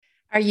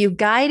Are you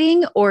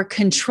guiding or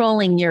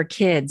controlling your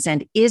kids?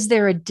 And is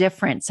there a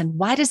difference? And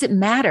why does it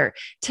matter?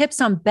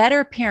 Tips on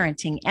better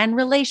parenting and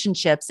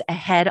relationships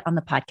ahead on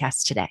the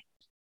podcast today.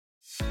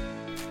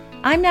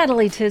 I'm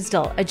Natalie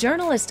Tisdall, a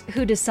journalist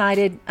who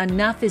decided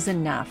enough is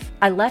enough.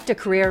 I left a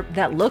career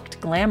that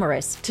looked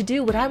glamorous to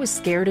do what I was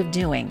scared of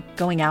doing,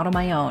 going out on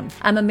my own.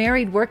 I'm a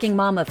married working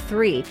mom of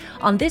 3.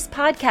 On this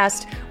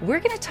podcast, we're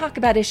going to talk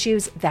about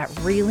issues that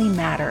really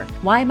matter.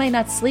 Why am I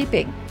not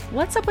sleeping?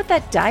 What's up with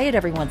that diet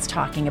everyone's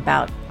talking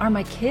about? Are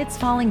my kids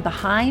falling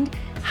behind?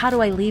 How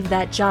do I leave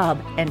that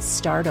job and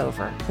start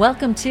over?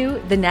 Welcome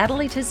to the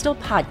Natalie Tisdall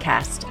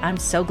podcast. I'm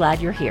so glad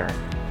you're here.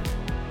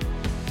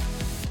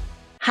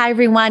 Hi,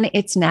 everyone.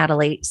 It's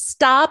Natalie.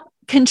 Stop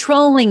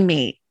controlling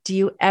me. Do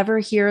you ever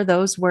hear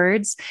those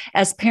words?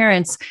 As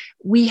parents,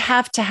 we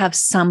have to have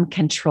some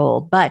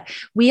control, but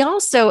we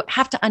also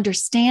have to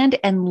understand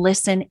and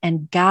listen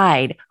and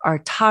guide our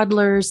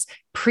toddlers,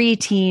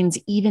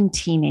 preteens, even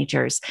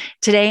teenagers.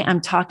 Today, I'm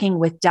talking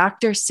with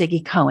Dr.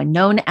 Siggie Cohen,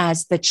 known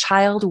as the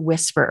Child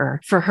Whisperer,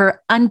 for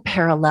her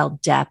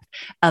unparalleled depth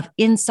of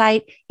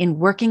insight in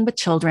working with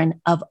children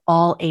of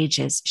all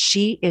ages.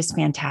 She is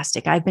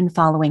fantastic. I've been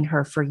following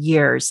her for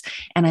years,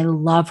 and I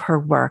love her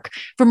work.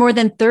 For more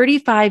than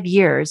 35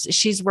 years,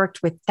 she's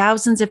worked with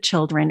thousands of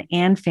children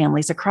and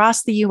families across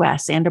the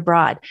U.S. and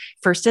abroad,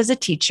 first as a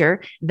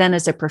teacher, then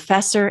as a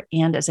professor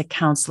and as a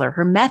counselor.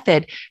 Her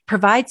method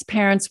provides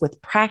parents with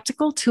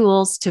practical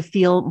tools to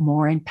feel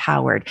more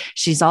empowered.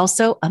 She's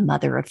also a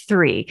mother of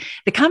 3.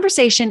 The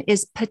conversation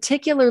is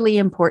particularly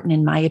important,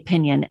 in my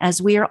opinion,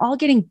 as we are all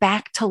getting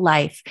back to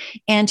life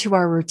and to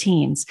our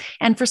routines.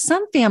 And for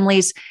some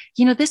families,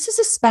 this is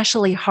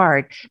especially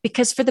hard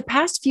because for the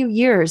past few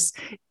years,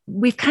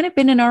 we've kind of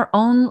been in our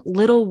own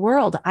little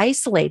world,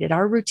 isolated.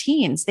 Our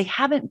routines, they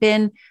haven't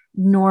been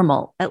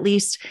normal, at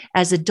least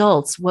as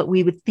adults, what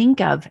we would think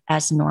of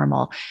as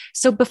normal.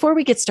 So before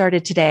we get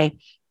started today,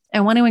 I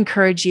want to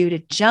encourage you to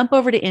jump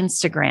over to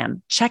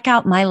Instagram, check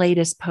out my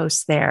latest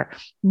posts there.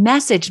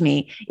 Message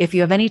me if you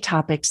have any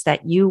topics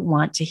that you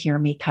want to hear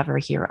me cover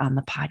here on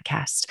the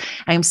podcast.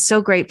 I am so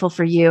grateful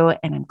for you,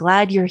 and I'm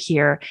glad you're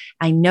here.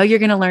 I know you're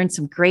going to learn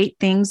some great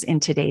things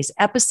in today's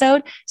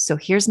episode. So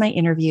here's my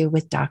interview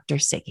with Dr.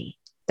 Siggie.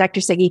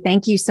 Dr. Siggie,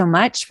 thank you so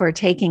much for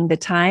taking the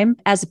time.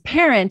 As a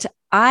parent,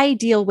 I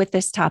deal with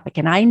this topic,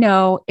 and I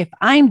know if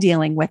I'm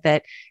dealing with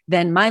it,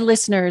 then my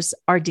listeners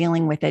are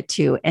dealing with it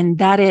too. And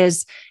that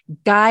is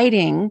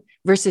guiding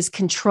versus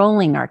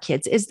controlling our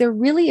kids. Is there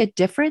really a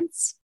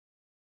difference?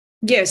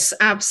 Yes,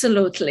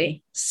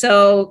 absolutely.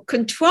 So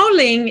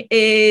controlling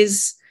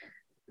is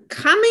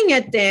coming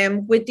at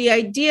them with the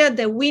idea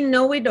that we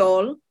know it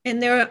all,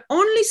 and they're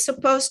only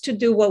supposed to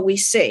do what we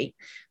say,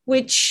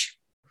 which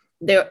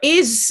there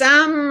is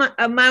some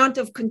amount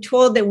of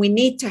control that we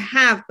need to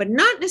have, but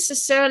not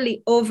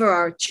necessarily over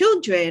our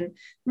children,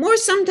 more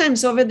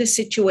sometimes over the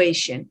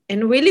situation.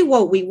 And really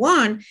what we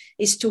want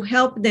is to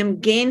help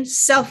them gain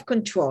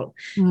self-control.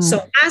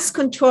 So us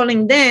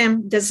controlling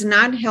them does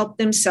not help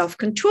them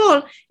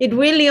self-control. It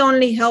really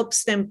only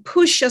helps them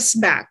push us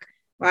back,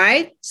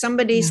 right?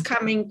 Somebody's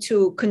coming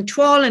to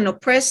control and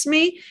oppress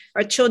me.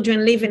 Our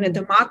children live in a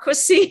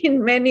democracy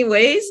in many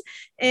ways.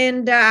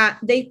 And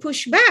they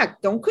push back,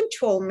 don't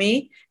control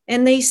me.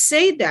 And they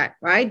say that,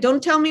 right?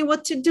 Don't tell me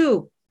what to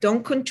do.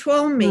 Don't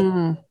control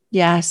me.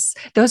 Yes.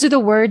 Those are the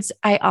words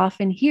I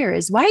often hear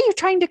is, why are you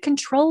trying to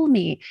control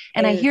me?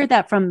 And I hear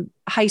that from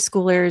high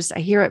schoolers.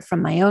 I hear it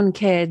from my own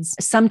kids.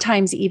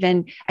 Sometimes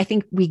even, I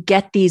think we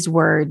get these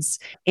words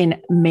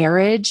in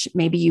marriage.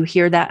 Maybe you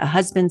hear that a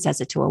husband says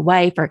it to a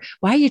wife, or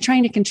why are you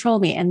trying to control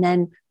me? And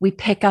then we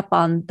pick up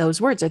on those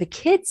words, or the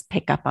kids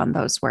pick up on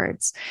those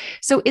words.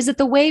 So is it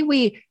the way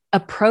we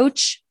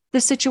approach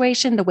the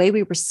situation, the way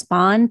we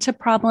respond to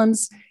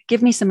problems?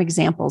 Give me some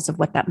examples of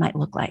what that might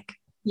look like.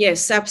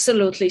 Yes,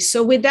 absolutely.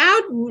 So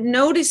without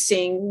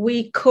noticing,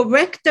 we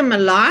correct them a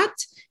lot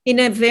in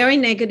a very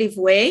negative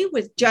way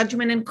with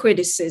judgment and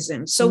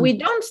criticism. So we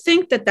don't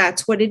think that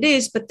that's what it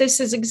is, but this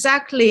is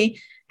exactly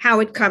how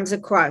it comes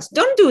across.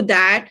 Don't do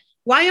that.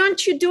 Why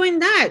aren't you doing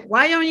that?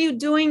 Why aren't you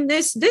doing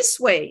this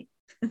way?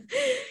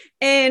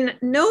 And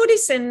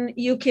notice, and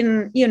you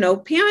can,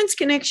 parents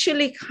can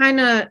actually kind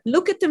of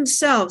look at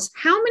themselves.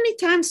 How many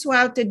times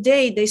throughout the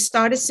day they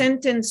start a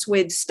sentence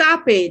with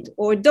stop it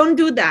or don't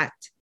do that?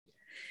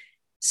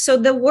 So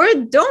the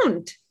word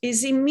don't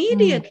is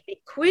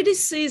immediately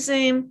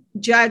criticism,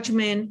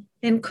 judgment,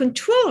 and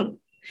control.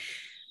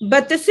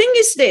 But the thing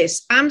is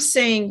this, I'm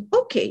saying,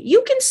 okay,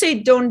 you can say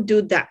don't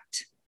do that,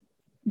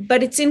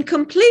 but it's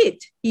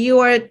incomplete. You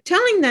are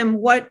telling them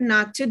what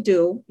not to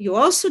do.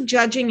 You're also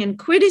judging and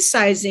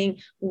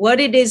criticizing what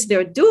it is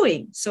they're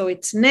doing. So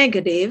it's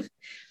negative,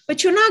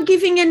 but you're not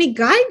giving any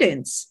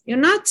guidance. You're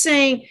not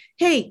saying,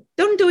 hey,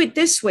 don't do it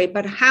this way,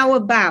 but how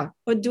about,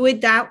 or do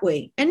it that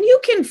way. And you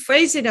can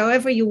phrase it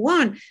however you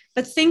want,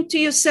 but think to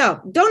yourself,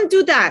 don't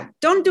do that.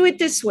 Don't do it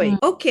this way.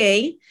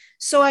 Okay.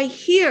 So I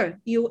hear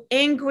you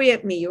angry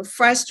at me. You're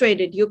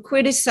frustrated. You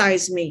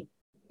criticize me.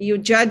 You're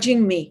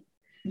judging me.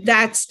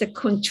 That's the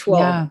control.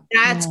 Yeah.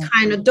 That's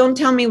kind of, don't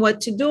tell me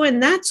what to do.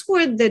 And that's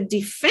where the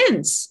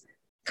defense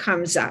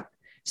comes up.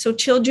 So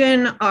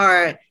children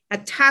are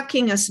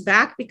attacking us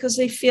back because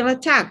they feel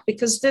attacked,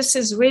 because this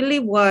is really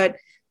what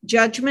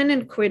judgment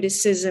and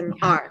criticism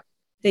are.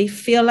 They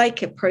feel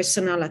like a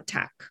personal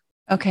attack.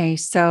 Okay,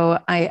 so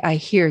I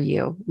hear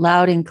you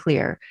loud and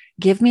clear.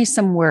 Give me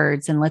some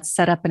words and let's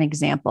set up an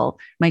example.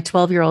 My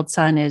 12-year-old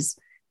son is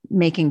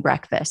making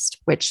breakfast,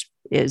 which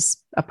is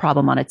a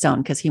problem on its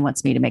own because he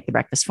wants me to make the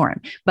breakfast for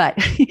him. But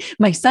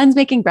my son's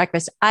making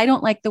breakfast. I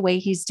don't like the way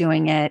he's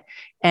doing it.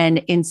 And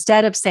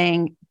instead of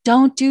saying,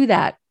 don't do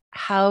that,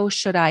 how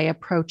should I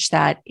approach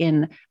that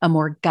in a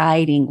more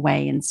guiding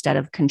way instead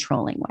of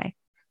controlling way?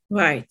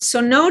 Right.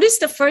 So notice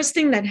the first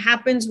thing that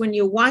happens when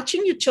you're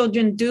watching your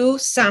children do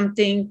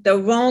something the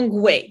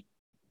wrong way.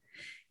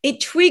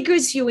 It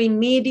triggers you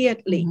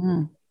immediately.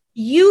 Mm-hmm.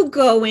 You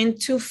go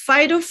into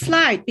fight or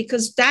flight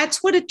because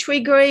that's what a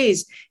trigger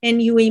is.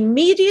 And you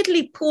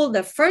immediately pull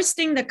the first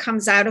thing that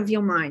comes out of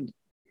your mind.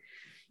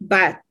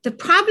 But the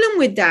problem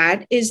with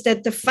that is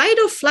that the fight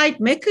or flight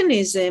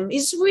mechanism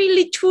is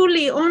really,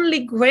 truly only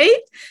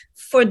great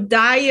for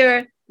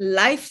dire,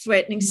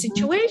 life-threatening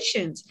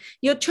situations.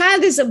 Your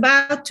child is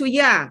about to,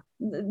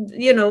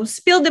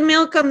 spill the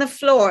milk on the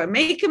floor,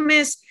 make a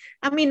mess.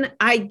 I mean,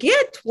 I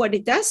get what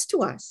it does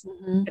to us,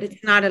 but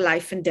it's not a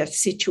life and death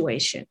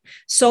situation.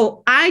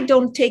 So I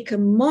don't take a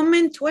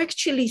moment to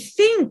actually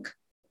think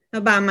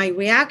about my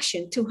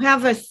reaction, to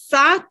have a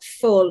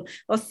thoughtful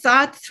or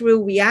thought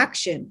through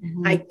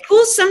reaction. I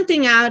pull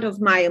something out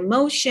of my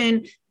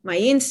emotion, my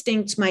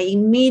instincts, my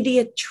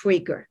immediate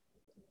trigger.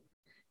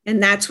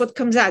 And that's what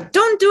comes out.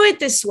 Don't do it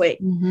this way.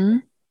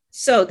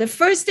 So the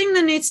first thing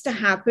that needs to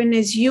happen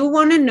is you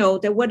want to know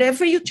that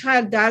whatever your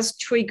child does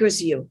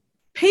triggers you.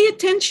 Pay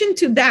attention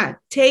to that.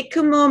 Take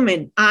a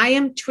moment. I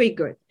am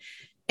triggered.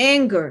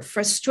 Anger,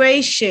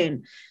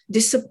 frustration,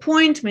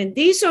 disappointment.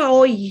 These are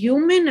all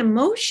human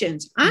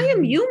emotions. I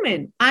am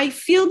human. I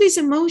feel these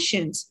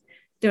emotions.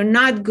 They're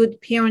not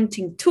good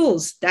parenting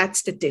tools.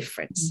 That's the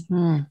difference.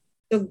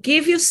 So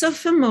give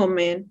yourself a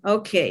moment.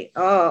 Okay.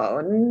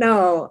 Oh,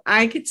 no,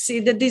 I could see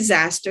the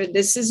disaster.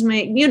 This is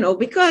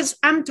because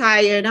I'm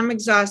tired. I'm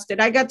exhausted.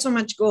 I got so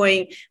much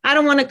going. I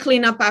don't want to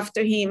clean up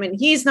after him and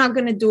he's not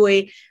going to do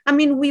it. I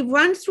mean, we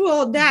run through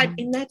all that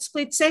in that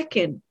split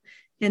second.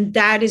 And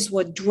that is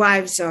what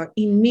drives our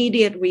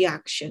immediate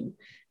reaction.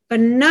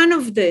 But none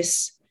of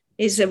this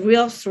is a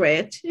real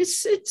threat.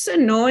 It's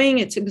annoying.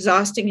 It's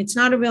exhausting. It's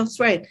not a real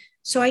threat.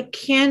 So I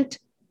can't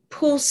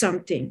pull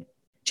something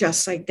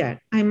just like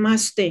that. I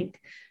must think.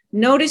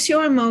 Notice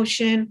your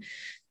emotion.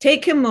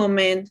 Take a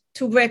moment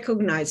to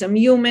recognize I'm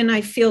human.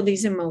 I feel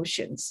these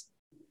emotions.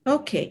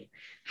 Okay.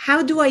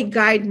 How do I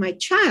guide my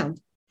child?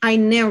 I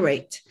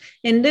narrate.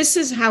 And this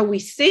is how we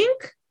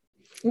think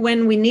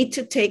when we need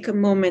to take a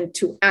moment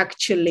to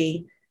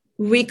actually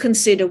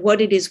reconsider what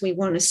it is we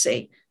want to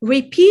say.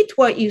 Repeat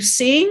what you're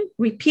seeing,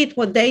 repeat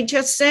what they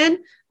just said,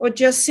 or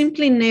just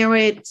simply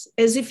narrate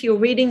as if you're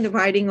reading the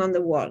writing on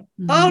the wall.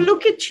 Oh,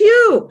 look at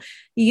you.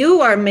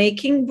 You are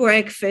making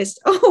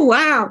breakfast. Oh,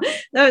 wow.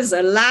 There's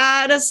a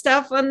lot of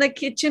stuff on the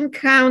kitchen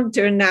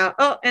counter now.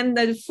 Oh, and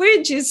the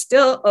fridge is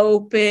still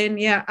open.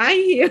 Yeah, I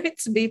hear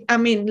it's beep. I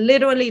mean,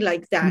 literally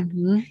like that.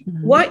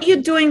 What you're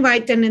doing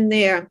right then and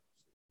there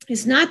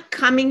is not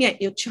coming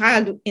at your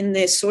child in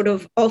this sort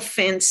of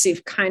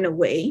offensive kind of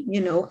way,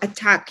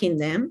 attacking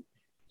them.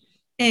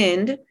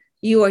 And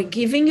you are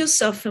giving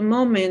yourself a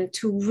moment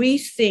to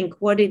rethink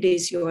what it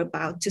is you're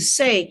about to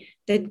say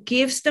that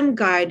gives them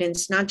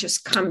guidance, not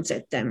just comes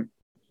at them.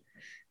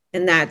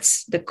 And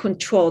that's the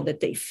control that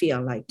they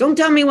feel like. Don't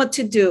tell me what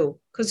to do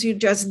because you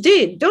just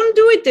did. Don't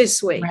do it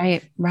this way.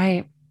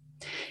 Right.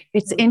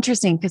 It's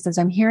interesting because as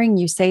I'm hearing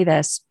you say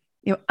this,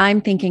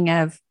 I'm thinking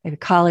of a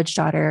college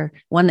daughter,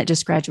 one that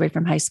just graduated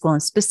from high school.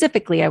 And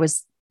specifically, I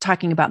was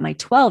talking about my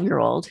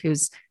 12-year-old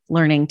who's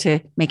learning to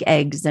make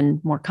eggs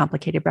and more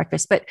complicated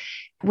breakfast. But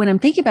when I'm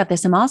thinking about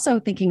this, I'm also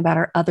thinking about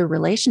our other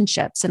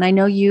relationships. And I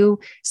know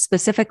you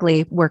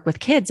specifically work with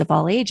kids of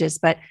all ages,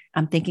 but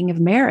I'm thinking of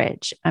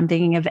marriage. I'm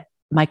thinking of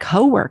my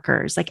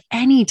coworkers. Like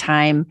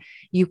anytime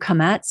you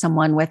come at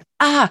someone with,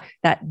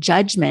 that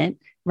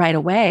judgment right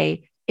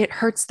away, it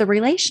hurts the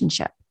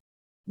relationship.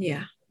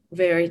 Yeah,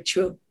 very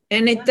true.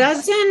 And it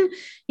doesn't,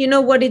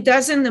 what it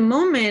does in the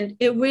moment,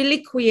 it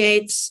really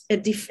creates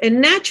a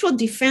natural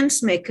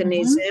defense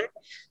mechanism.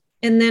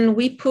 And then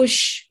we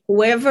push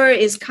whoever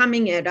is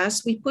coming at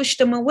us, we push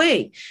them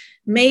away.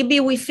 Maybe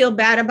we feel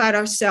bad about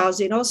ourselves.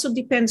 It also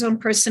depends on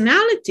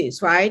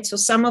personalities, right? So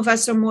some of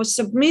us are more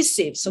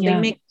submissive. So they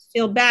make us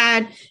feel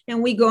bad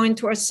and we go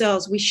into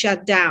ourselves, we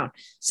shut down.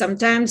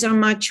 Sometimes are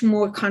much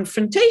more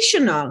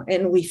confrontational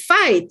and we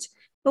fight,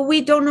 but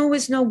we don't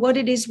always know what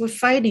it is we're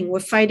fighting. We're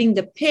fighting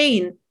the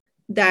pain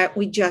that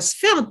we just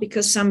felt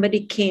because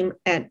somebody came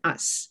at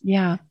us.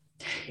 Yeah.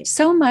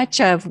 So much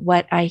of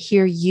what I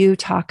hear you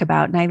talk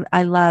about, and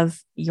I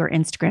love your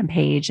Instagram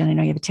page, and I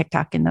know you have a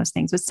TikTok and those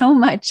things, but so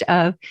much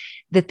of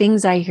the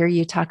things I hear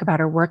you talk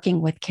about are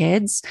working with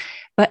kids.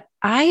 But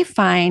I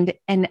find,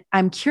 and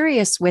I'm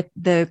curious with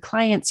the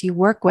clients you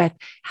work with,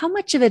 how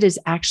much of it is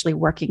actually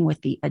working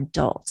with the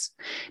adults?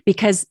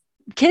 Because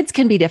kids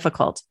can be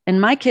difficult,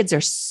 and my kids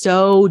are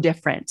so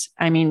different.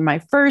 I mean, my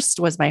first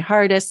was my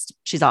hardest.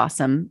 She's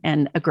awesome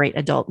and a great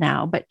adult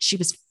now, but she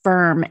was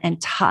firm and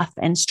tough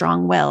and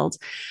strong-willed.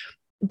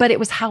 But it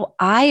was how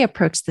I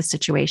approached the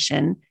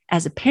situation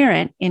as a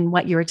parent in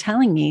what you were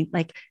telling me,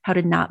 like how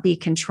to not be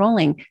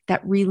controlling,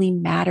 that really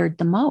mattered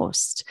the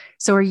most.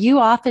 So are you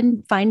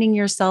often finding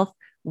yourself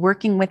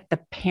working with the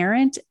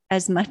parent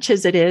as much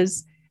as it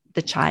is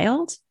the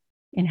child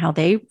in how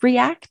they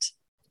react?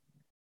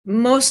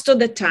 Most of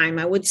the time,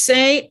 I would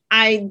say.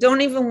 I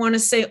don't even want to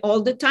say all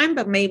the time,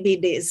 but maybe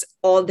it is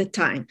all the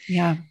time.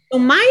 Yeah. So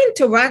my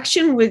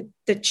interaction with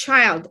the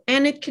child,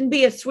 and it can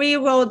be a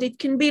 3-year-old, it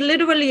can be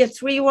literally a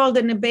 3-year-old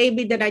and a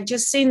baby that I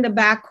just see in the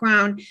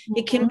background. Mm-hmm.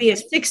 It can be a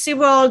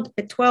 6-year-old,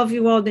 a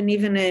 12-year-old, and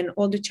even an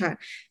older child.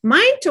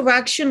 My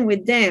interaction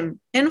with them,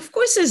 and of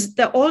course, as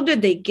the older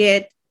they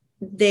get,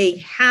 they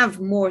have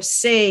more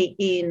say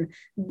in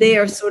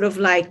their sort of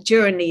like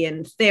journey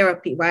and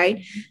therapy,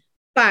 right?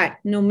 But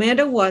no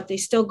matter what, they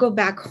still go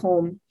back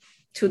home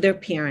to their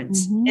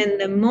parents. Mm-hmm.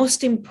 And the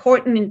most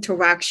important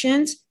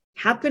interactions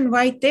happen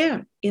right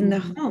there in the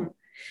home.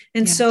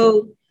 And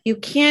so you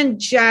can't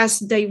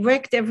just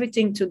direct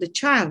everything to the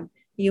child.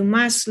 You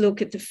must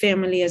look at the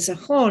family as a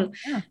whole.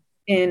 Yeah.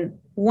 And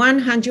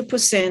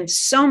 100%,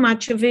 so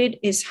much of it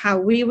is how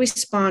we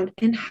respond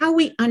and how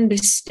we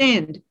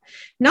understand.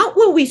 Not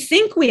what we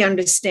think we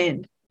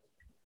understand,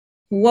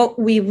 what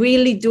we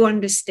really do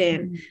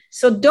understand. Mm-hmm.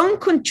 So don't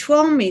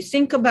control me.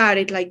 Think about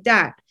it like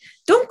that.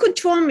 Don't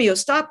control me or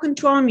stop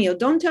controlling me or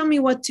don't tell me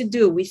what to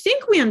do. We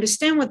think we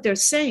understand what they're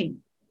saying.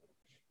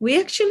 We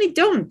actually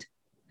don't.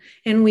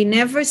 And we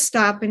never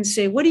stop and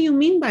say, what do you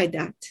mean by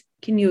that?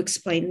 Can you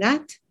explain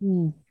that?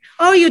 Mm.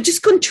 Oh, you're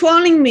just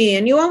controlling me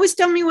and you always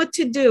tell me what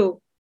to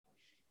do.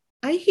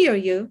 I hear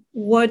you.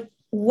 What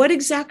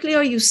exactly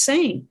are you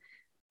saying?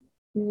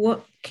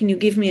 What can you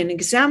give me an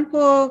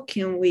example?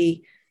 Can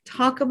we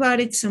talk about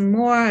it some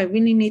more? I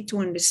really need to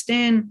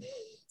understand.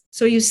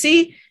 So you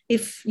see,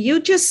 if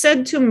you just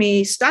said to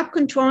me, stop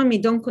controlling me,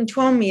 don't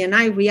control me, and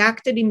I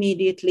reacted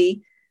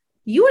immediately,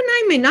 you and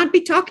I may not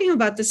be talking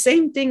about the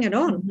same thing at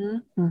all.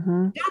 Mm-hmm.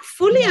 Mm-hmm. You don't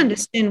fully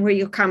understand where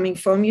you're coming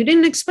from. You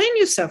didn't explain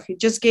yourself. You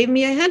just gave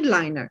me a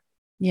headliner.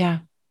 Yeah.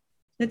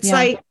 It's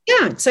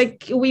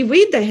like we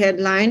read the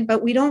headline,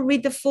 but we don't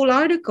read the full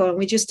article.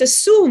 We just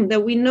assume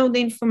that we know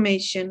the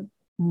information.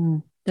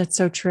 That's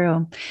so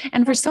true.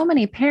 And for so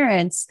many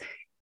parents,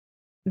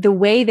 the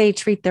way they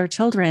treat their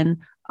children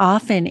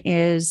often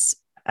is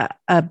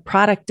a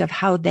product of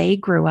how they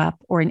grew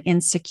up or an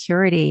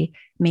insecurity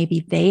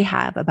maybe they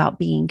have about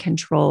being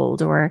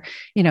controlled, or,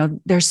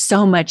 there's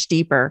so much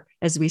deeper,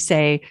 as we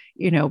say,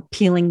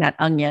 peeling that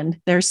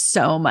onion. There's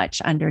so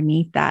much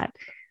underneath that.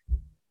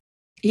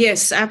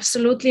 Yes,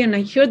 absolutely. And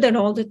I hear that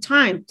all the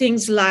time.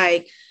 Things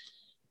like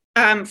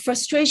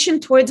frustration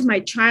towards my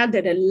child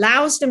that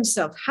allows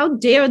themselves, how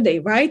dare they,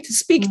 right, to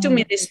speak to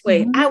me this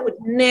way? I would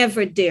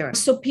never dare.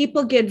 So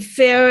people get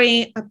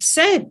very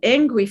upset,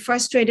 angry,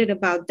 frustrated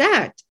about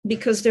that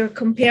because they're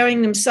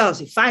comparing themselves.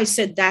 If I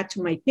said that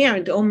to my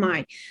parent, oh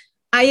my,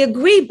 I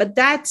agree, but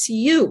that's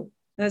you.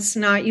 That's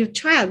not your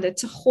child.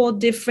 That's a whole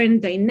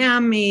different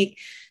dynamic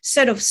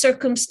set of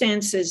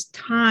circumstances,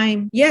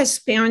 time. Yes,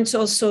 parents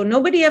also,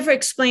 nobody ever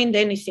explained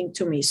anything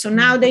to me. So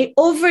now they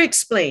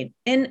over-explain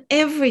and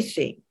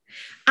everything.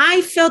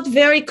 I felt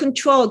very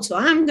controlled, so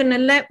I'm going to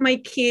let my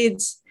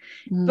kids.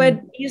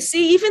 But you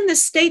see, even the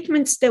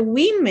statements that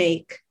we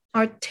make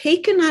are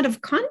taken out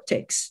of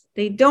context.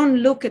 They don't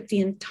look at the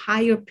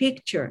entire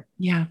picture.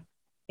 Yeah.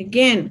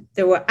 Again,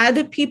 there were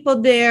other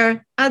people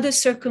there, other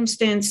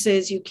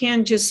circumstances. You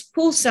can't just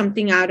pull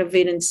something out of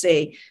it and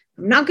say,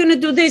 I'm not going to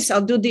do this,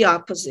 I'll do the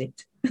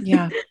opposite.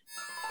 Yeah.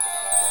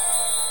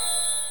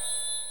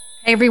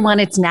 Hey everyone,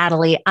 it's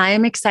Natalie. I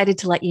am excited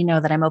to let you know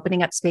that I'm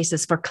opening up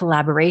spaces for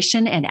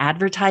collaboration and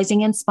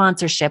advertising and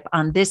sponsorship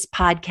on this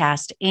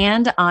podcast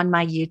and on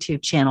my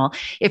YouTube channel.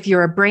 If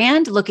you're a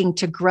brand looking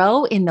to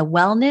grow in the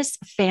wellness,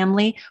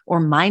 family,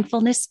 or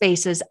mindfulness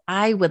spaces,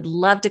 I would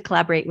love to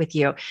collaborate with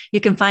you. You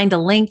can find a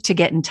link to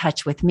get in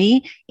touch with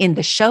me in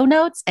the show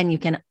notes, and you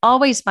can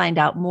always find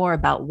out more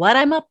about what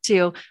I'm up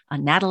to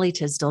on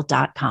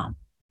natalietisdale.com.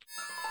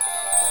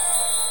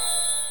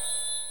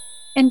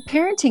 And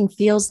parenting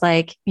feels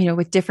like,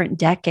 with different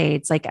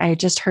decades, like I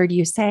just heard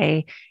you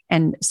say,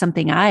 and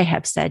something I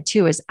have said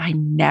too, is I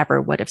never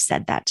would have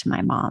said that to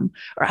my mom,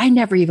 or I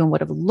never even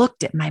would have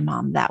looked at my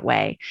mom that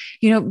way.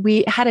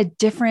 We had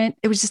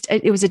it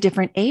was a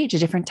different age, a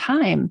different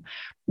time.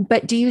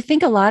 But do you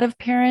think a lot of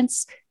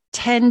parents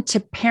tend to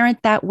parent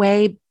that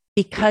way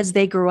because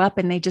they grew up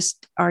and they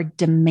just are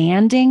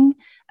demanding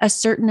a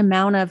certain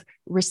amount of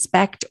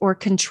respect or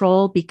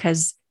control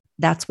because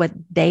that's what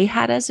they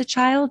had as a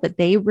child, that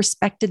they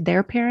respected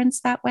their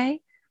parents that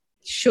way?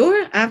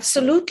 Sure,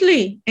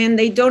 absolutely. And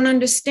they don't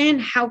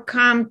understand how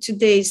come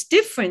today's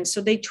different. So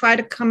they try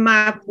to come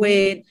up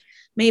with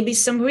maybe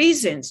some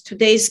reasons.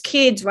 Today's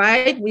kids,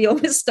 right? We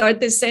always start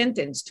the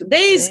sentence,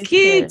 today's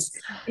kids.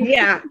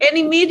 Yeah. And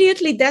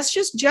immediately that's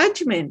just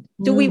judgment.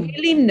 Do we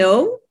really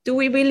know? Do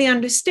we really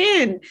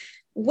understand?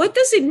 What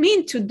does it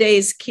mean,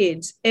 today's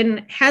kids?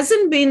 And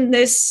hasn't been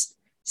this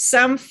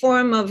some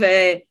form of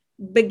a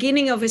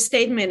beginning of a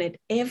statement at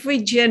every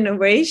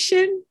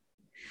generation?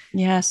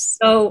 Yes.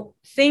 So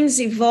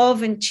things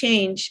evolve and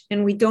change,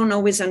 and we don't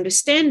always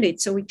understand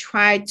it. So we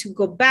try to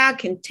go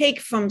back and take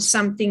from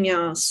something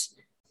else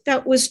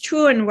that was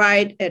true and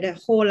right at a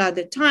whole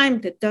other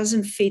time that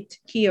doesn't fit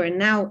here and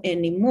now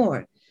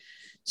anymore.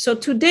 So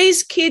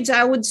today's kids,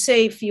 I would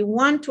say, if you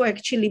want to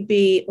actually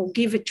be or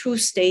give a true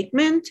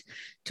statement,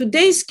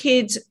 today's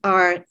kids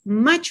are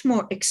much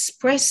more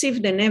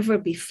expressive than ever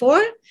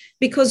before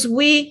because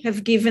we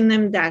have given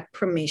them that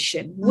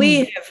permission.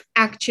 We have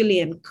actually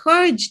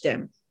encouraged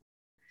them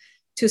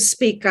to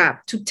speak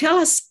up, to tell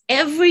us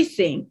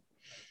everything.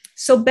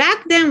 So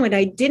back then, when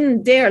I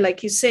didn't dare,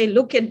 like you say,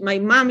 look at my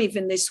mom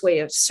even this way,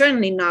 or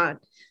certainly not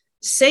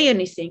say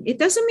anything, it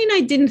doesn't mean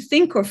I didn't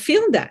think or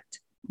feel that.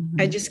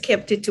 I just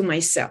kept it to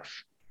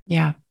myself.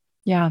 Yeah.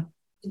 Yeah.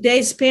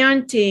 Today's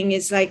parenting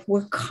is like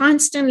we're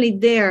constantly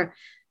there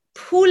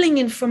pulling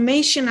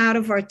information out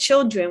of our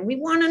children. We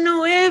want to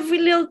know every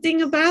little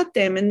thing about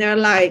them. And they're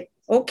like,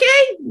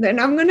 okay, then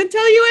I'm going to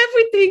tell you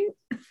everything.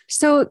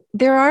 So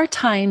there are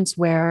times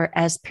where,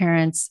 as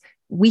parents,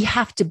 we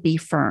have to be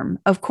firm.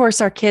 Of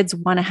course, our kids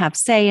want to have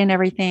say in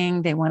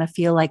everything. They want to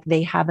feel like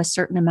they have a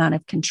certain amount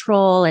of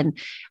control, and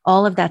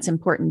all of that's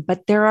important.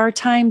 But there are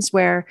times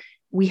where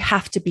we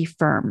have to be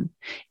firm,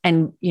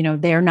 and,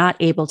 they're not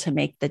able to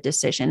make the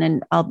decision.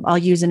 And I'll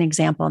use an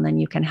example, and then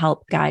you can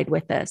help guide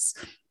with this.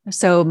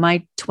 So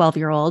my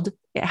 12-year-old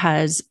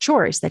has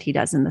chores that he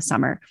does in the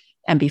summer.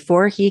 And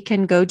before he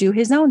can go do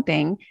his own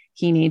thing,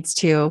 he needs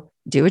to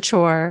do a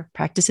chore,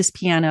 practice his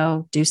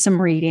piano, do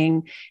some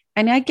reading.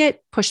 And I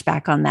get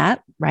pushback on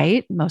that,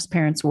 right? Most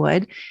parents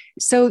would.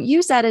 So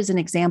use that as an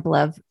example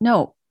of,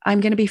 no, I'm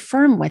going to be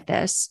firm with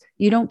this.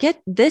 You don't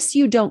get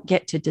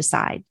to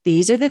decide.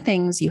 These are the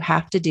things you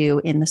have to do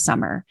in the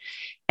summer.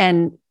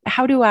 And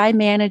how do I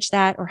manage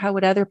that? Or how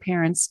would other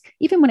parents,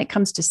 even when it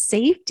comes to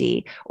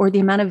safety or the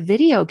amount of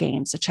video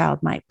games a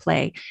child might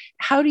play,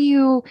 how do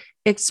you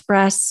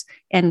express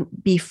and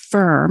be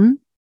firm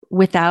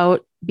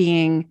without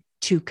being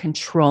too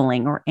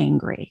controlling or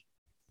angry?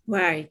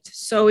 Right.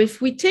 So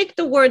if we take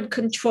the word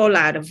control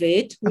out of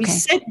it, we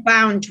set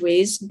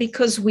boundaries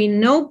because we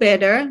know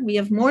better, we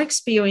have more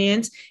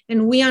experience,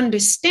 and we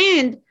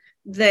understand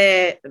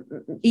the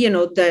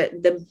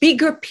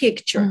bigger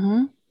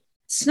picture.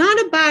 It's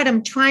not about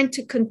I'm trying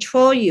to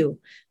control you,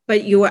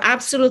 but you are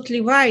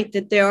absolutely right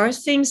that there are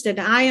things that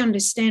I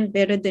understand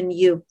better than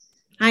you.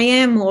 I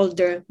am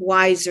older,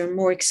 wiser,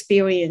 more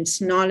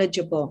experienced,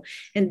 knowledgeable.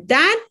 And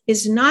that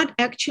is not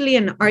actually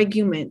an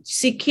argument.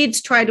 See,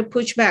 kids try to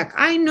push back.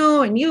 I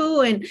know, and you,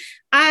 and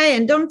I,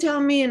 and don't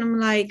tell me. And I'm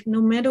like,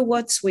 no matter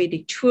what,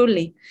 sweetie,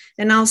 truly.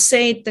 And I'll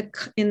say it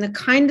in the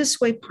kindest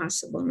way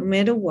possible, no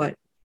matter what.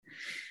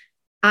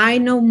 I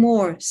know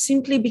more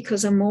simply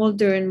because I'm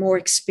older and more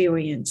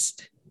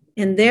experienced.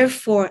 And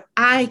therefore,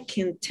 I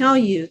can tell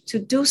you to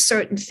do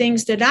certain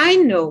things that I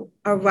know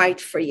are right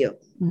for you.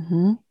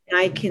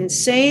 I can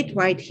say it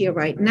right here,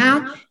 right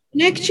now.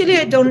 And actually,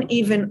 I don't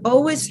even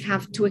always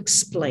have to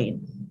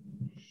explain.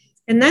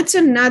 And that's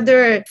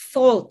another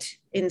fault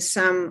in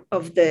some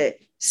of the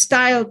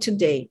style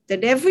today,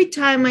 that every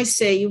time I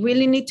say, you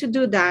really need to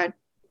do that.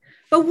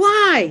 But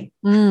why?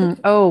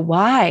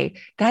 Why?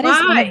 That is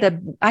one Why? of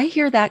I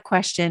hear that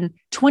question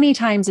 20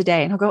 times a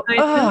day, and I'll go,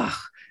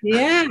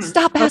 yeah.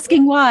 Stop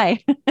asking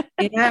why.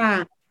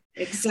 Yeah,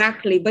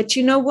 exactly. But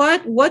you know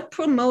what? What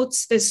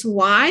promotes this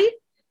why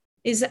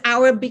is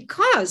our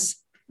because.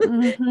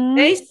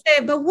 They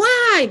say, but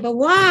why? But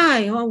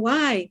why? Oh,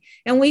 why?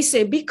 And we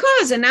say,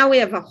 because. And now we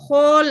have a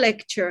whole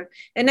lecture,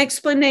 an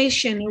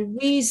explanation, a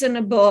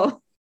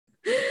reasonable,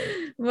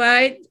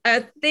 right?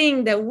 A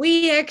thing that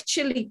we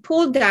actually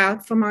pulled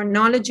out from our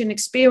knowledge and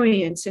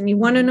experience. And you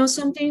want to know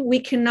something? We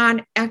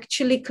cannot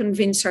actually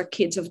convince our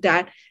kids of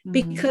that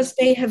because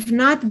they have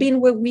not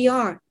been where we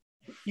are.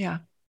 Yeah.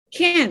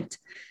 Can't.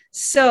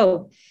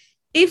 So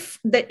if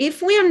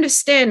we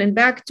understand, and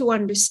back to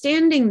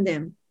understanding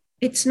them,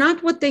 it's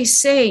not what they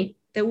say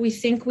that we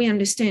think we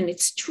understand.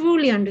 It's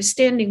truly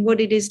understanding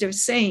what it is they're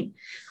saying.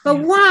 But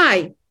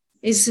why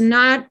is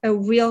not a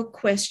real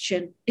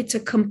question. It's a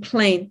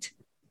complaint.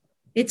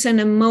 It's an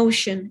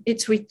emotion.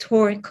 It's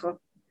rhetorical.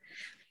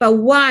 But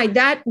why?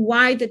 That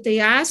why that they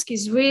ask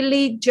is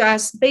really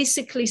just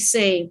basically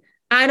saying,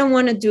 I don't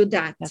want to do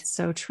that. That's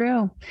so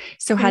true.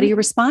 So how do you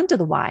respond to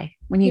the why?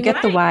 When you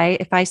get the why,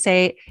 if I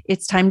say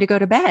it's time to go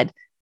to bed,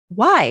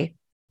 why?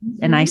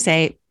 And I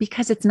say,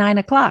 because it's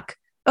 9:00.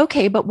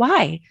 Okay, but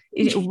why?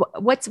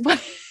 What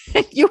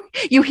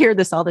you hear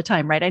this all the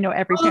time, right? I know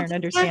every parent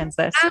understands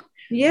this.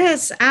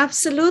 Yes,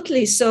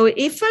 absolutely. So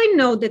if I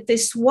know that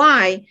this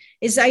why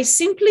is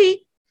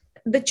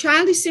the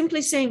child is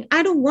simply saying,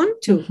 I don't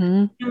want to.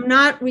 Mm-hmm. I'm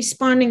not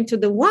responding to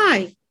the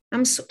why.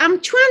 I'm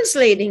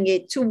translating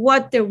it to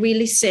what they're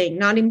really saying,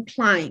 not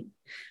implying.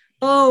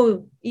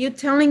 Oh, you're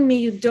telling me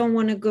you don't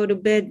want to go to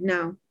bed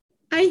now.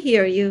 I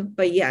hear you,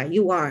 but yeah,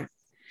 you are.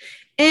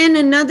 And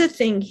another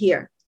thing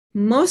here,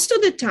 most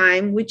of the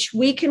time, which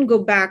we can go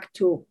back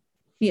to,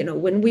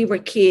 when we were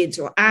kids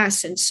or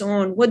us and so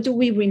on, what do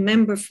we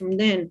remember from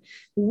then?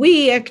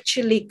 We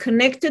actually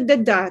connected the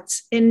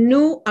dots and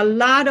knew a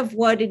lot of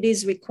what it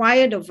is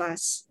required of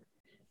us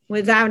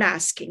without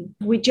asking.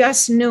 We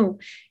just knew.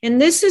 And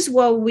this is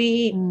what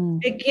we,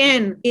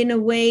 again, in a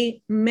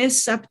way,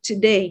 mess up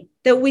today,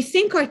 that we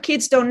think our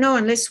kids don't know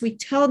unless we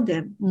tell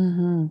them.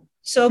 Mm-hmm.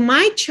 So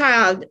my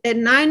child at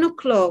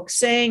 9:00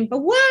 saying, but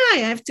why I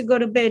have to go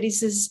to bed? He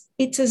says,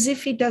 it's as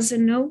if he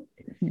doesn't know.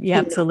 He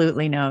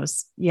absolutely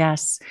knows.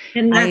 Yes.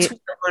 And that's what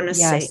I want to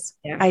say.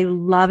 Yeah. I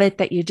love it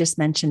that you just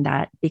mentioned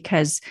that,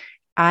 because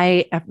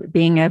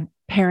being a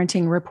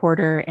parenting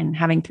reporter and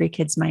having 3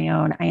 kids of my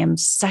own, I am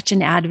such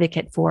an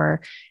advocate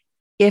for,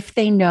 if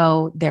they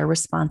know their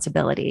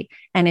responsibility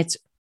and it's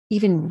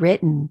even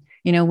written,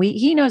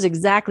 he knows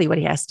exactly what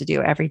he has to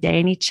do every day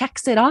and he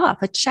checks it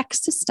off, a check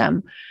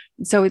system.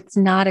 So it's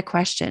not a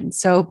question.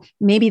 So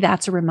maybe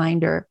that's a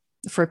reminder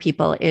for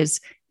people is,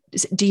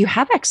 do you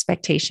have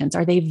expectations?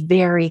 Are they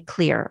very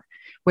clear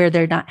where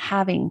they're not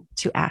having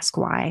to ask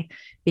why,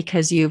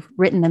 because you've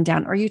written them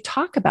down or you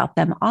talk about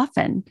them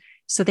often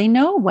so they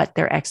know what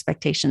their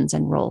expectations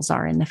and roles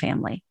are in the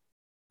family?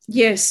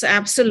 Yes,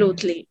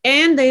 absolutely.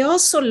 And they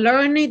also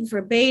learn it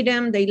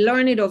verbatim. They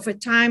learn it over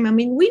time. I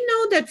mean, we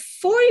know that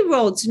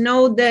 4-year-olds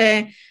know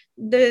the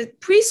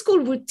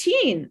preschool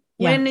routine,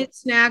 when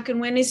it's snack and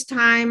when it's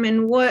time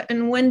and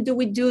when do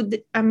we do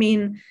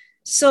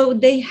so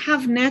they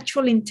have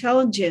natural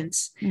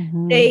intelligence.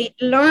 Mm-hmm. They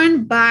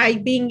learn by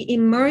being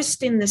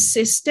immersed in the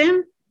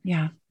system.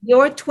 Yeah.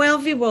 Your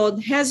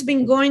 12-year-old has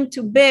been going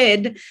to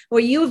bed, or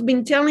you've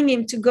been telling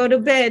him to go to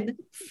bed.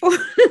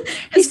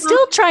 He's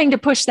still trying to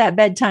push that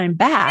bedtime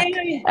back.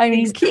 I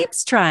mean, he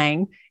keeps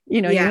trying.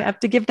 You have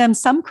to give them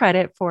some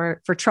credit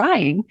for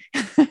trying.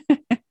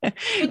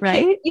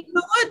 Right? You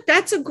know what?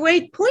 That's a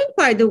great point,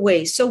 by the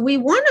way. So we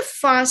want to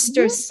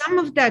foster some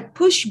of that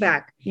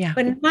pushback,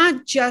 but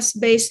not just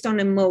based on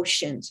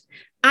emotions.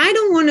 I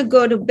don't want to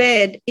go to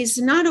bed is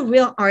not a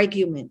real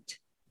argument.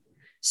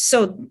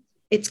 So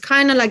it's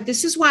kind of like,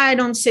 this is why I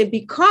don't say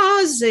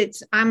because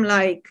I'm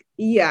like,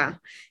 yeah,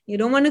 you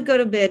don't want to go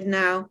to bed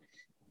now.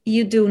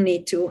 You do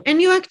need to.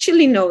 And you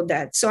actually know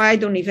that. So I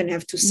don't even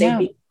have to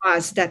say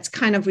because that's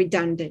kind of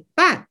redundant.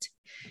 But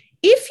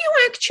if you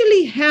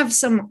actually have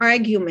some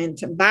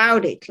argument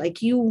about it,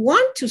 like you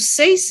want to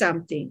say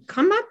something,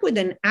 come up with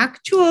an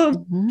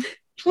actual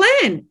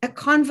plan, a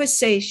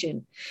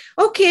conversation.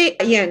 Okay,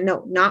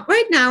 no, not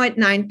right now at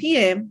 9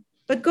 p.m.,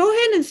 but go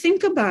ahead and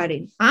think about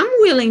it. I'm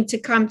willing to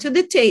come to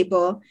the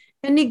table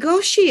and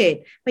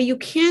negotiate, but you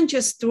can't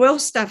just throw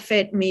stuff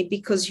at me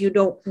because you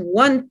don't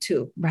want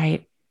to.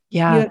 Right.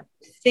 Yeah. You have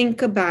to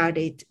think about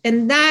it.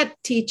 And that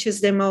teaches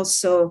them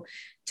also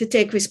to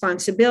take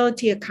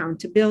responsibility,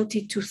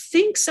 accountability, to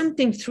think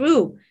something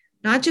through,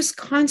 not just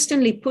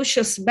constantly push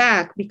us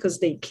back because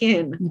they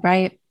can.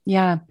 Right.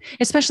 Yeah.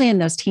 Especially in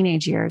those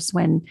teenage years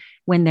when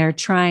they're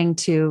trying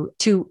to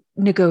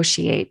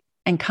negotiate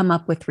and come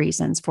up with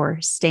reasons for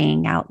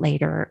staying out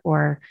later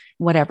or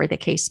whatever the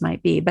case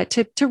might be, but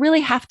to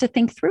really have to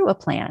think through a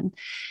plan.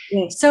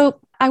 Yes. So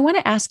I want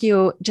to ask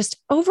you, just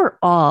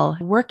overall,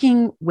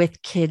 working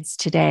with kids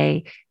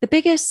today, the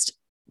biggest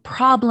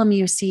problem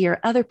you see or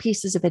other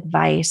pieces of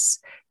advice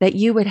that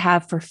you would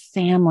have for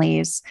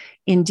families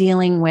in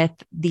dealing with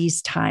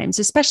these times,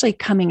 especially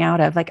coming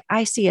out of, like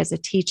I see as a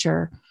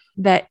teacher,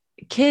 that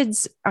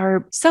kids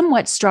are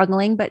somewhat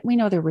struggling, but we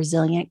know they're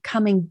resilient,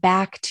 coming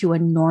back to a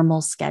normal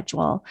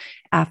schedule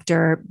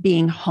after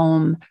being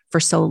home for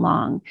so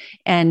long.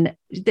 And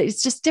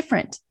it's just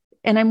different.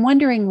 And I'm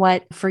wondering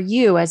what, for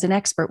you as an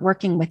expert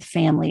working with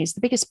families,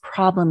 the biggest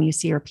problem you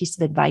see or piece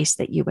of advice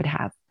that you would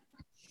have.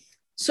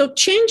 So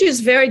change is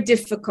very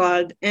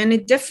difficult, and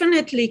it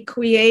definitely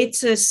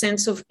creates a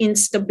sense of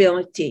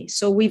instability.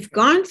 So we've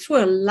gone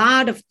through a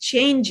lot of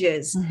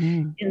changes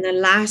in the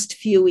last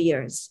few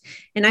years.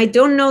 And I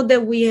don't know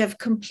that we have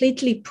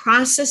completely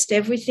processed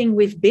everything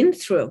we've been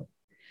through.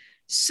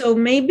 So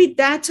maybe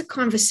that's a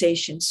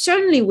conversation,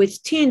 certainly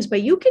with teens,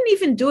 but you can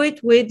even do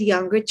it with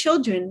younger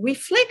children.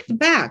 Reflect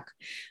back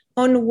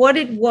on what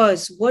it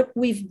was, what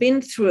we've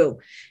been through,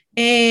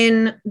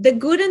 and the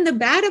good and the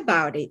bad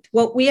about it,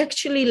 what we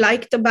actually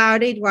liked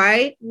about it,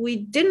 right? We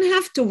didn't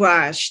have to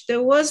rush.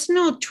 There was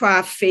no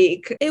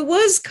traffic. It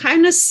was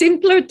kind of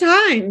simpler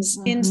times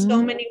in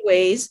so many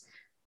ways,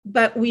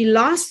 but we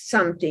lost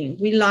something.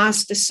 We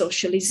lost the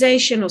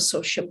socialization or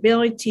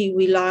sociability.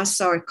 We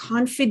lost our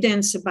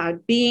confidence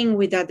about being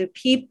with other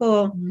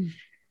people.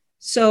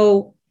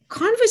 So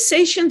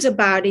conversations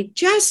about it,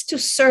 just to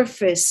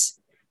surface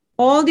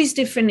all these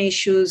different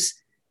issues,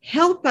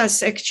 help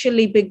us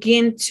actually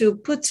begin to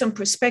put some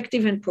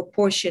perspective and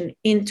proportion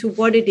into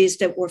what it is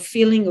that we're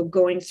feeling or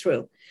going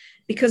through.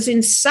 Because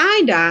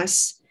inside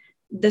us,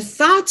 the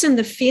thoughts and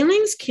the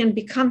feelings can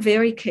become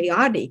very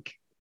chaotic.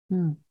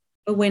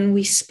 But when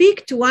we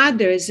speak to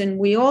others and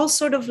we all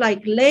sort of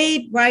like lay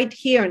it right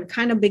here and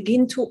kind of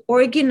begin to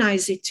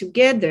organize it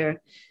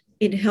together,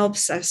 it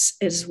helps us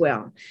as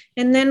well.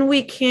 And then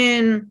we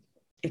can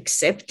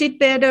accept it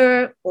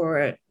better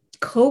or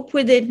cope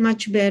with it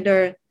much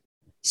better.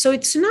 So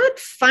it's not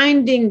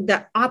finding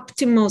the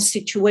optimal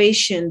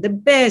situation, the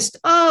best.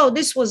 Oh,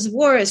 this was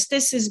worse.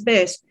 This is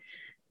best.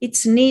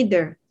 It's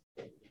neither.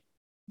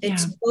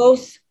 It's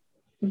both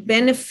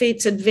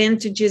benefits,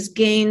 advantages,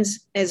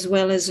 gains, as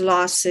well as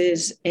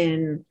losses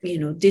and,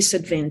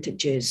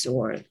 disadvantages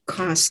or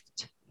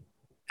cost.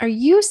 Are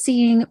you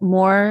seeing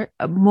more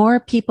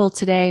people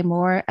today,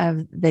 more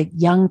of the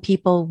young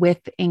people with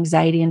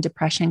anxiety and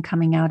depression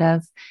coming out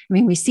of? I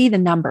mean, we see the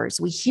numbers,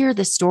 we hear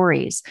the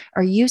stories.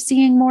 Are you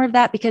seeing more of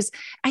that? Because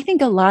I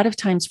think a lot of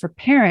times for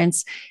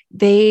parents,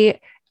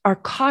 they are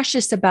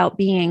cautious about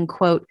being,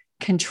 quote,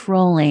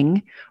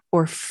 controlling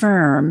or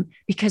firm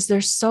because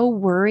they're so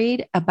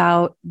worried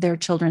about their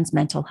children's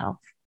mental health.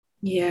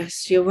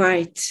 Yes, you're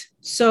right.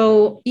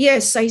 So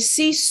yes, I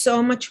see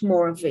so much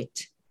more of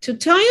it. To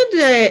tell you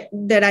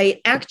that I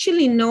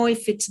actually know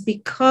if it's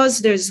because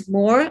there's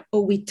more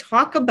or we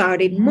talk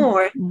about it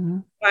more,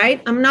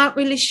 right? I'm not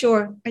really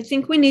sure. I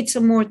think we need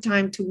some more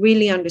time to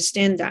really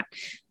understand that.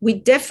 We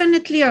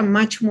definitely are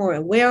much more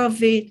aware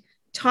of it,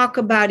 talk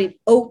about it,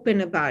 open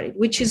about it,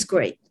 which is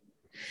great.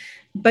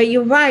 But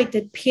you're right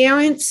that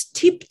parents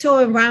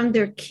tiptoe around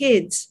their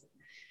kids,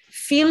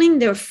 feeling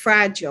they're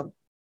fragile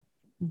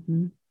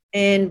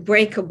and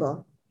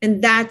breakable.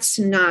 And that's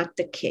not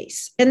the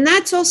case. And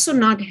that's also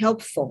not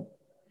helpful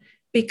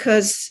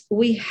because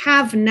we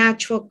have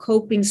natural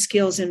coping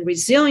skills and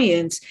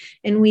resilience,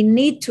 and we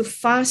need to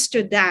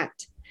foster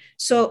that.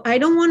 So I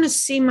don't want to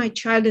see my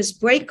child as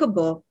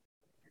breakable.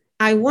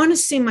 I want to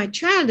see my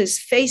child as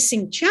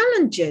facing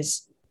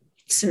challenges.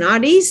 It's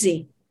not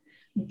easy.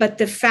 But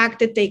the fact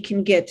that they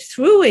can get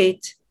through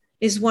it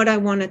is what I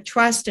want to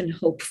trust and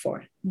hope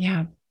for.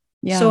 Yeah.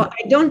 So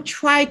I don't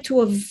try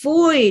to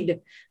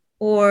avoid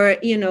or,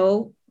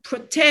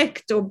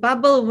 protect or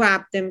bubble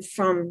wrap them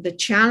from the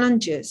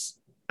challenges.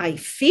 I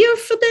fear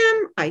for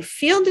them. I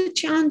feel the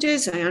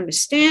challenges. I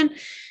understand.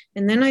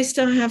 And then I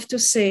still have to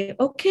say,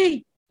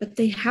 okay, but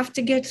they have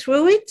to get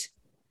through it.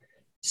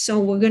 So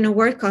we're going to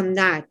work on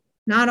that,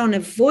 not on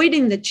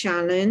avoiding the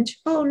challenge.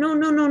 Oh,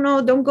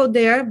 no, don't go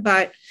there.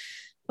 But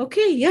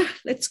okay, yeah,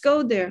 let's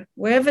go there,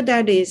 wherever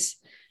that is,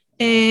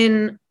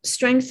 and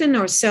strengthen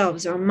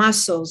ourselves, our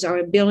muscles, our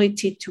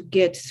ability to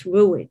get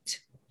through it.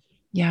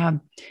 Yeah.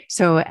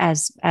 So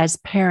as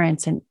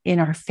parents and in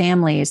our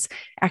families,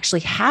 actually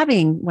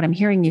having what I'm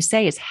hearing you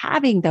say is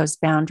having those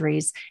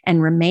boundaries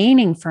and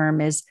remaining firm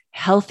is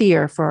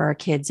healthier for our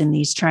kids in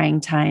these trying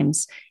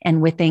times.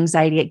 And with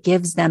anxiety, it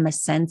gives them a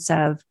sense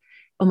of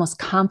almost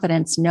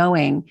confidence,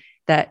 knowing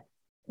that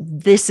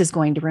this is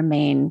going to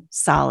remain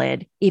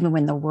solid, even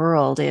when the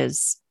world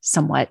is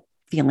somewhat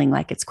feeling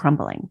like it's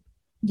crumbling.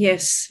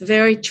 Yes,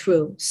 very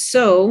true.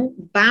 So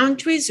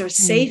boundaries are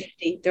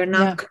safety. They're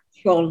not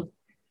control,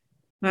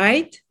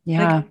 right?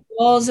 Yeah. Like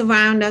walls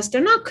around us,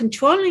 they're not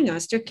controlling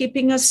us. They're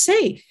keeping us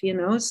safe.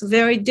 It's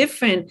very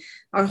different.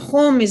 Our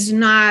home is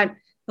not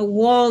a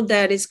wall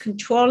that is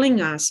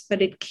controlling us,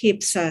 but it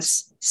keeps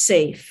us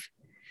safe.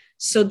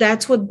 So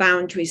that's what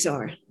boundaries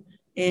are.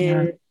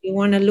 And you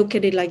want to look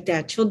at it like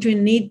that.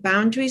 Children need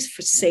boundaries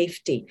for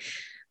safety.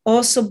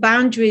 Also,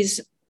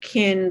 boundaries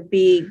can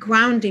be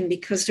grounding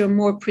because they're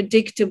more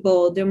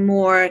predictable, they're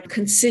more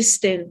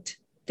consistent,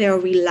 they're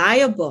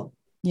reliable.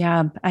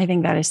 Yeah, I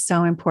think that is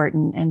so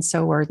important and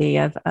so worthy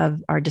of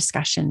our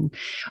discussion.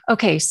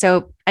 Okay,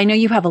 so I know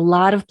you have a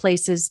lot of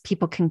places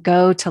people can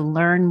go to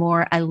learn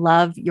more. I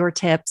love your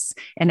tips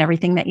and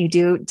everything that you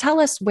do. Tell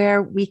us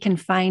where we can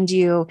find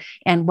you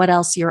and what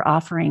else you're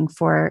offering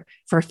for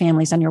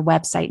families on your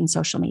website and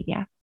social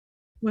media.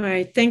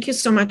 Right. Thank you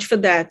so much for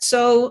that.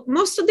 So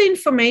most of the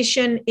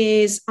information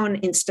is on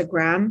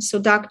Instagram. So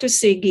Dr.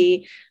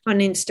 Siggie on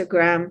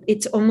Instagram,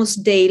 it's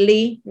almost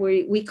daily.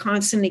 We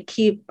constantly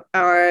keep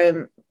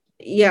our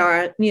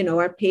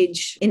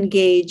page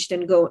engaged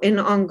and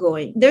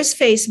ongoing. There's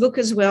Facebook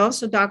as well.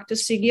 So Dr.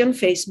 Siggie on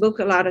Facebook,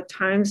 a lot of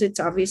times it's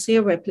obviously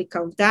a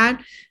replica of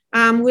that.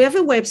 We have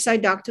a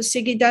website,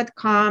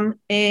 drsiggie.com.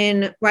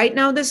 And right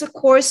now there's a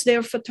course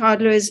there for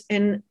toddlers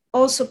and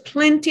also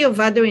plenty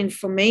of other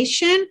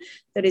information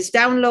that is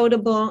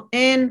downloadable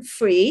and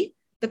free.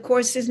 The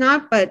course is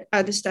not, but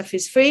other stuff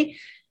is free.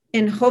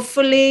 And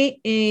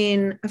hopefully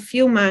in a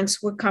few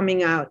months, we're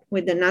coming out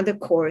with another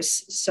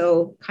course.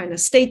 So kind of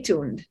stay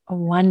tuned.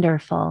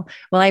 Wonderful.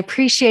 Well, I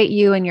appreciate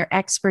you and your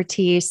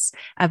expertise.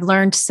 I've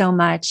learned so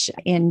much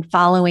in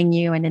following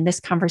you and in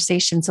this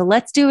conversation. So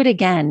let's do it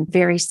again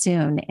very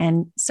soon.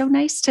 And so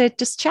nice to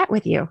just chat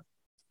with you.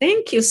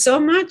 Thank you so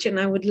much. And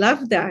I would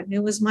love that.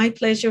 It was my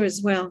pleasure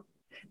as well.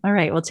 All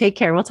right. Well, take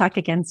care. We'll talk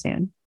again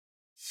soon.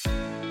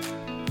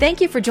 Thank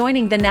you for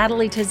joining the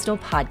Natalie Tisdale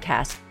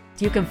podcast.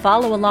 You can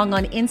follow along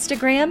on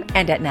Instagram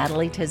and at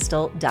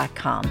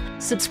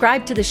natalietisdale.com.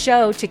 Subscribe to the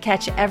show to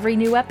catch every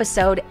new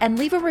episode and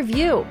leave a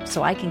review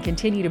so I can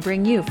continue to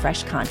bring you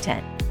fresh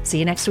content. See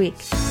you next week.